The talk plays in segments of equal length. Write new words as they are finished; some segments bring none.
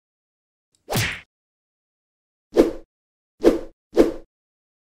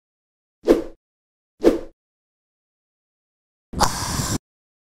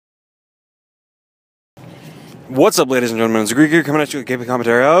What's up, ladies and gentlemen? It's iTheGreek here, coming at you with a gaming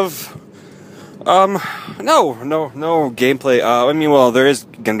commentary of... no gameplay. I mean, well, there is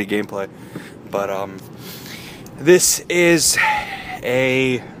gonna be gameplay. But, this is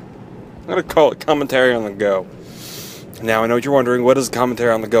I'm gonna call it commentary on the go. Now, I know what you're wondering, what is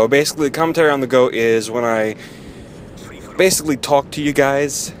commentary on the go? Basically, commentary on the go is when I basically talk to you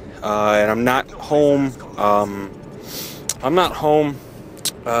guys, and I'm not home,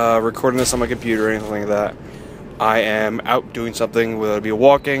 recording this on my computer or anything like that. I am out doing something, whether it be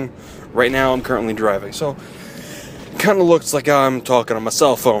walking. Right now, I'm currently driving, so it kind of looks like I'm talking on my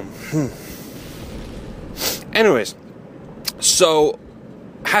cell phone. Anyways, so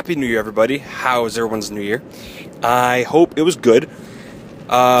Happy New Year, everybody. How is everyone's New Year? I hope it was good.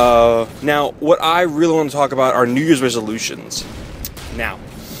 Now, what I really want to talk about are New Year's resolutions. Now,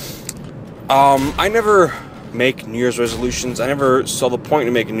 I never make New Year's resolutions. I never saw the point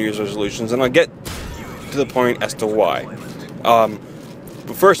in making New Year's resolutions, and I'll get to the point as to why. But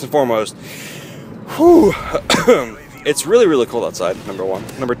first and foremost, it's really, really cold outside, number one.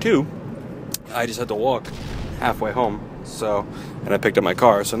 Number two, I just had to walk halfway home, and I picked up my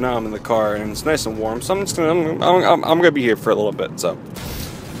car, so now I'm in the car, and it's nice and warm, so I'm gonna be here for a little bit, so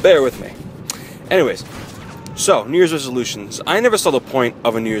bear with me. Anyways, so, New Year's resolutions. I never saw the point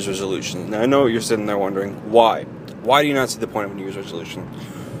of a New Year's resolution. Now, I know you're sitting there wondering, why? Why do you not see the point of a New Year's resolution?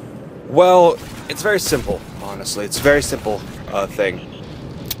 Well, it's very simple, honestly. It's a very simple thing.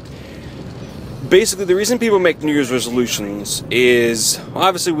 Basically, the reason people make New Year's resolutions is,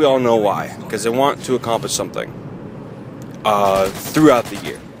 obviously we all know why, because they want to accomplish something throughout the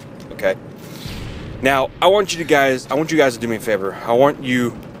year, okay? Now, I want you guys to do me a favor. I want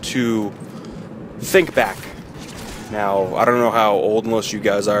you to think back. Now, I don't know how old most of you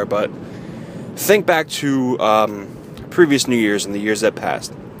guys are, but think back to previous New Year's and the years that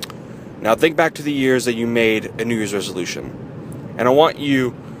passed. Now, think back to the years that you made a New Year's resolution. And I want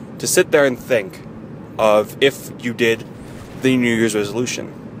you to sit there and think of if you did the New Year's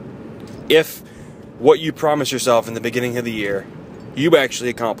resolution. If what you promised yourself in the beginning of the year, you actually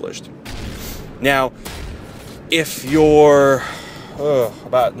accomplished. Now, if you're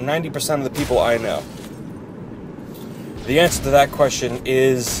about 90% of the people I know, the answer to that question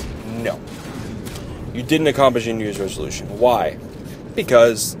is no. You didn't accomplish your New Year's resolution. Why?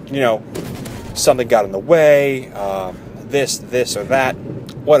 Because, something got in the way, this or that,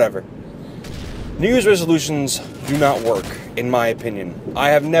 whatever. New Year's resolutions do not work, in my opinion. I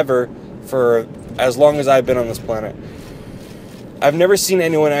have never, for as long as I've been on this planet, I've never seen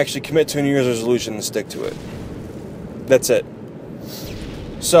anyone actually commit to a New Year's resolution and stick to it. That's it.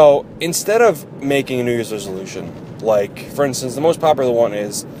 So, instead of making a New Year's resolution, like, for instance, the most popular one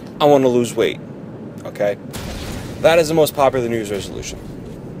is, I want to lose weight, okay? That is the most popular New Year's resolution.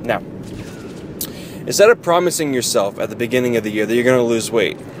 Now, instead of promising yourself at the beginning of the year that you're going to lose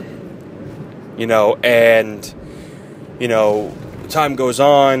weight, time goes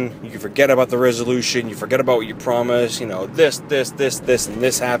on, you forget about the resolution, you forget about what you promised, this, and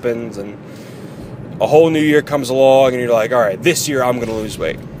this happens, and a whole new year comes along, and you're like, alright, this year I'm going to lose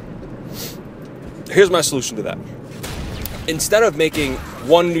weight. Here's my solution to that. Instead of making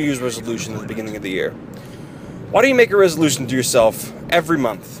one New Year's resolution at the beginning of the year, why don't you make a resolution to yourself every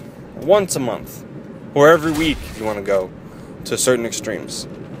month, once a month, or every week if you want to go to certain extremes.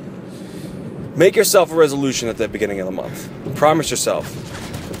 Make yourself a resolution at the beginning of the month. Promise yourself,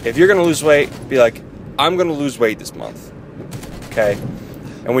 if you're going to lose weight, be like, I'm going to lose weight this month, okay?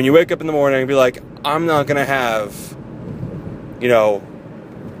 And when you wake up in the morning, be like, I'm not going to have, 2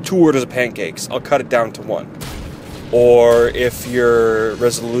 orders of pancakes. I'll cut it down to 1. Or if your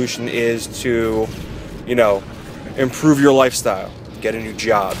resolution is to, improve your lifestyle, get a new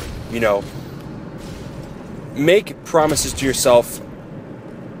job, make promises to yourself,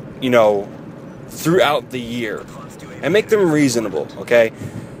 throughout the year, and make them reasonable, okay?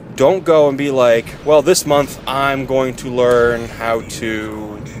 Don't go and be like, well, this month I'm going to learn how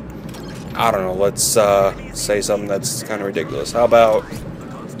to, I don't know, let's say something that's kind of ridiculous. How about,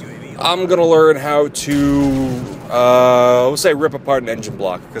 I'm going to learn how to, let's say rip apart an engine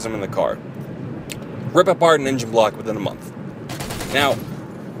block, because I'm in the car. Rip apart an engine block within a month. Now,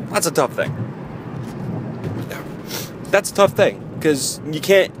 that's a tough thing. That's a tough thing, because you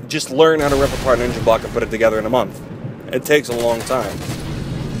can't just learn how to rip apart an engine block and put it together in a month. It takes a long time.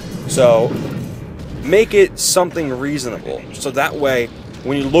 So, make it something reasonable, so that way,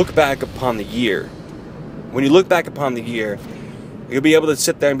 when you look back upon the year, you'll be able to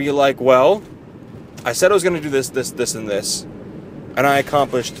sit there and be like, well, I said I was going to do this, and this, and I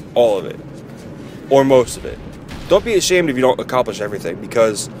accomplished all of it. Or most of it. Don't be ashamed if you don't accomplish everything,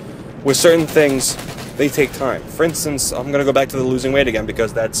 because with certain things, they take time. For instance, I'm gonna go back to the losing weight again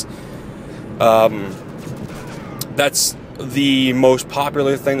because that's the most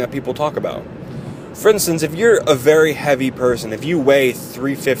popular thing that people talk about. For instance, if you're a very heavy person, if you weigh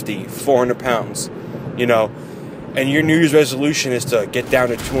 350, 400 pounds, you know, and your New Year's resolution is to get down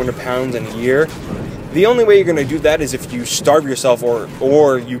to 200 pounds in a year, the only way you're going to do that is if you starve yourself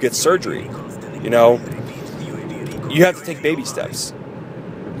or you get surgery. You know, you have to take baby steps.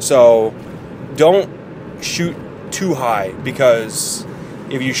 So don't shoot too high, because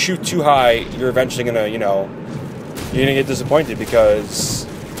if you shoot too high, you're eventually going to, you know, you're going to get disappointed, because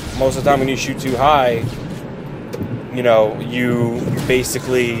most of the time when you shoot too high, you know, you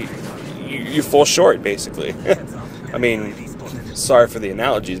basically, you fall short, basically. I mean, sorry for the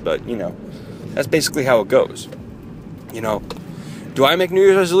analogies, but, you know, that's basically how it goes. You know, do I make New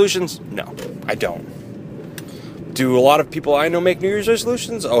Year's resolutions? No, I don't. Do a lot of people I know make New Year's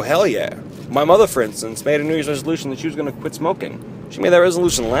resolutions? Oh, hell yeah. My mother, for instance, made a New Year's resolution that she was going to quit smoking. She made that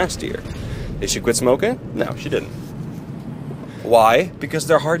resolution last year. Did she quit smoking? No, she didn't. Why? Because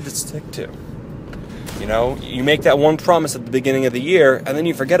they're hard to stick to. You know, you make that one promise at the beginning of the year, and then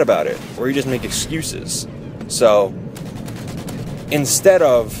you forget about it, or you just make excuses. So, instead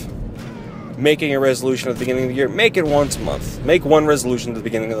of making a resolution at the beginning of the year, make it once a month. Make one resolution at the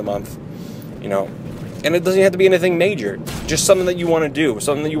beginning of the month, you know. And it doesn't have to be anything major. Just something that you want to do,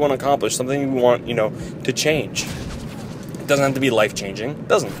 something that you want to accomplish, something you want, you know, to change. It doesn't have to be life-changing. It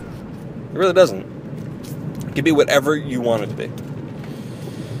doesn't. It really doesn't. It can be whatever you want it to be.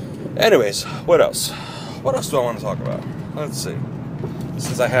 Anyways, what else? What else do I want to talk about? Let's see.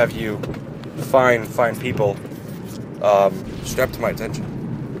 Since I have you fine people strapped to my attention.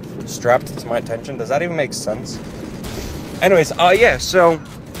 Strapped to my attention? Does that even make sense? Anyways, yeah, so,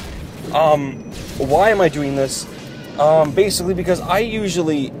 why am I doing this? Basically because I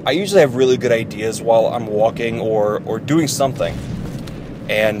usually have really good ideas while I'm walking or doing something.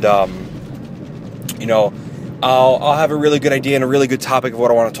 And, you know, I'll have a really good idea and a really good topic of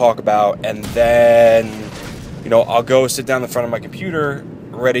what I want to talk about, and then, you know, I'll go sit down in front of my computer,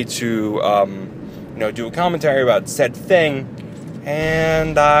 ready to, you know, do a commentary about said thing,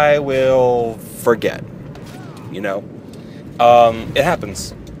 and I will forget. You know, it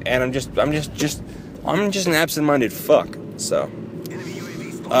happens, and I'm just an absent-minded fuck. So,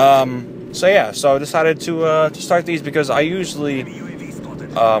 yeah, so I decided to start these because I usually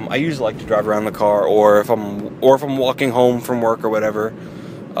like to drive around the car, or if I'm walking home from work or whatever,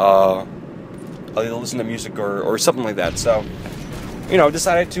 I'll either listen to music or something like that. So, you know,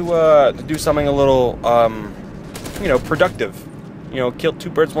 decided to do something a little, you know, productive. You know, kill two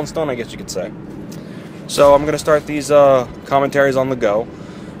birds, one stone, I guess you could say. So I'm gonna start these commentaries on the go.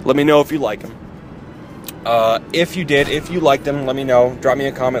 Let me know if you like them. If you liked them, let me know. Drop me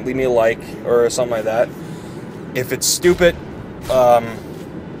a comment, leave me a like, or something like that. If it's stupid,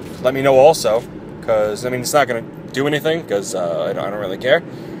 let me know also, because, I mean, it's not going to do anything, because I don't really care.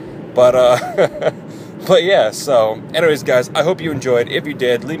 But, but yeah, so, anyways, guys, I hope you enjoyed. If you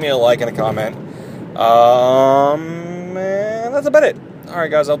did, leave me a like and a comment. And that's about it. Alright,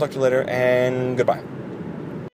 guys, I'll talk to you later, and goodbye.